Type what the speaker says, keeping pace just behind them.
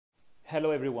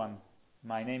Hello everyone,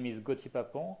 my name is Gauthier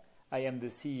Papon. I am the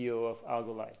CEO of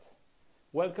Argolight.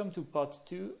 Welcome to part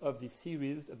 2 of this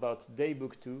series about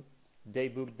Daybook 2,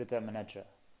 Daybook Data Manager.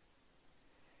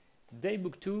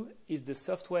 Daybook 2 is the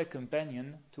software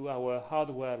companion to our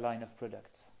hardware line of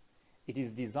products. It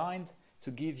is designed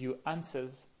to give you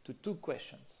answers to 2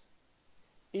 questions.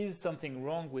 Is something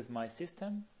wrong with my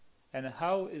system? And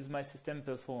how is my system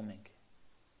performing?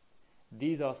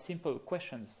 These are simple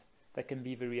questions that can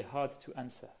be very hard to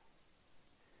answer.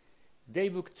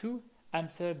 Daybook 2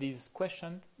 answers these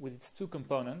questions with its 2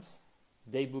 components,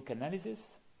 Daybook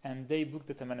Analysis and Daybook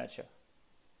Data Manager.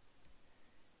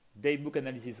 Daybook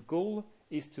Analysis' goal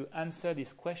is to answer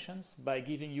these questions by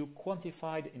giving you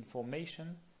quantified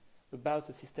information about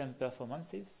the system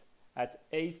performances at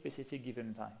a specific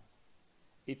given time.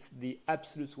 It's the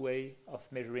absolute way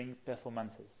of measuring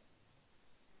performances.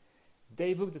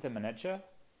 Daybook Data Manager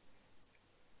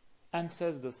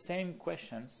answers the same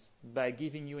questions by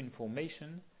giving you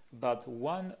information about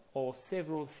one or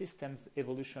several systems'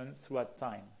 evolution throughout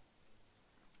time.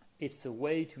 It's a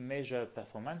way to measure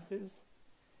performances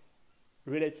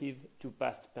relative to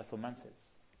past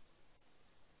performances.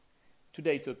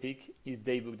 Today's topic is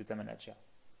Daybook Data Manager.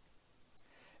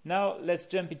 Now let's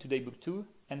jump into Daybook 2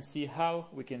 and see how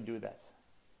we can do that.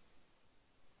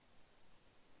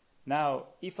 Now,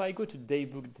 if I go to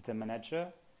Daybook Data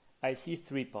Manager, I see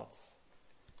 3 parts.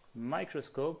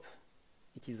 Microscope,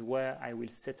 it is where I will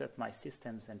set up my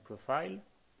systems and profile.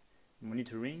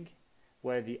 Monitoring,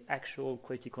 where the actual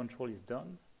quality control is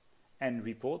done. And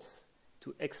reports,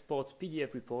 to export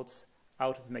PDF reports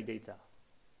out of my data.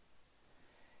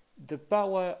 The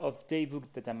power of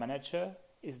Daybook Data Manager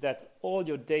is that all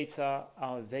your data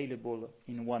are available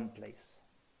in one place.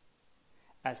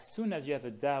 As soon as you have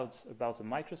a doubt about a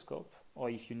microscope,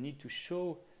 or if you need to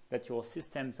show that your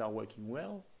systems are working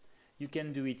well, you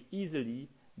can do it easily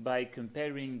by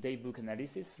comparing Daybook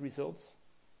Analysis results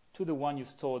to the one you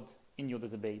stored in your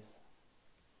database.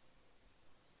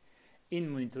 In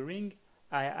monitoring,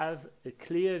 I have a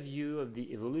clear view of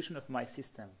the evolution of my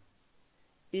system.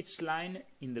 Each line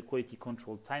in the quality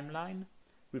control timeline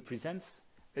represents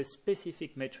a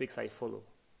specific metrics I follow.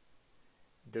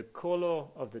 The color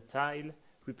of the tile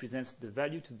represents the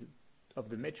value of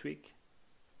the metric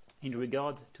in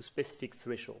regard to specific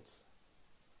thresholds.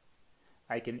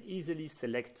 I can easily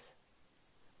select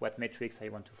what metrics I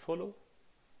want to follow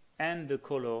and the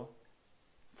color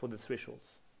for the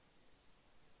thresholds.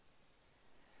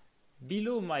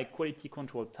 Below my quality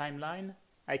control timeline,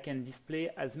 I can display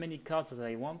as many cards as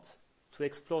I want to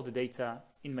explore the data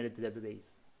in my database.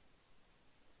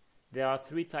 There are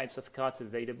 3 types of cards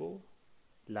available: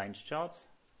 line chart,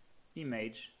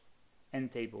 image,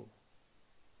 and table.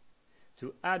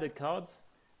 To add a card,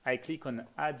 I click on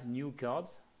Add New Card,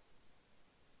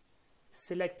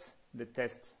 select the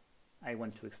test I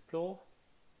want to explore,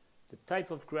 the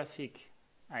type of graphic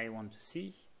I want to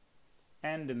see,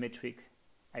 and the metric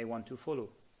I want to follow.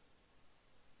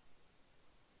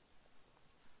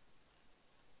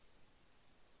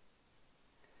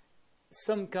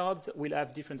 Some cards will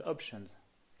have different options.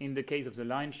 In the case of the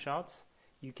line charts,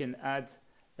 you can add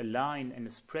a line and a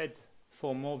spread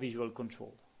for more visual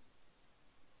control.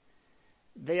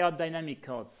 They are dynamic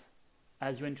cards.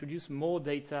 As you introduce more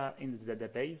data in the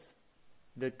database,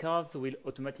 the cards will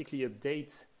automatically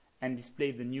update and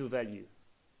display the new value,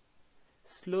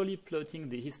 slowly plotting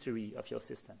the history of your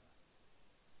system.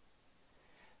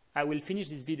 I will finish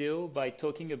this video by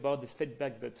talking about the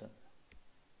feedback button.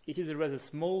 It is a rather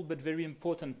small but very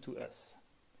important to us.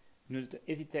 Do not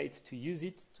hesitate to use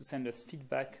it to send us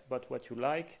feedback about what you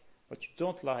like, what you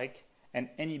don't like, and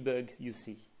any bug you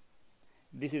see.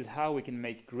 This is how we can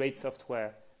make great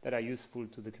software that are useful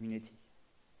to the community.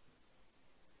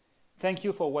 Thank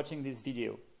you for watching this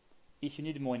video. If you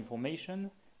need more information,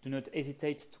 do not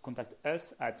hesitate to contact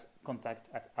us at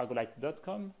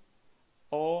contact@argolight.com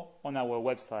or on our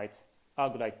website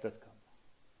argolight.com.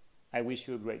 I wish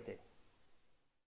you a great day.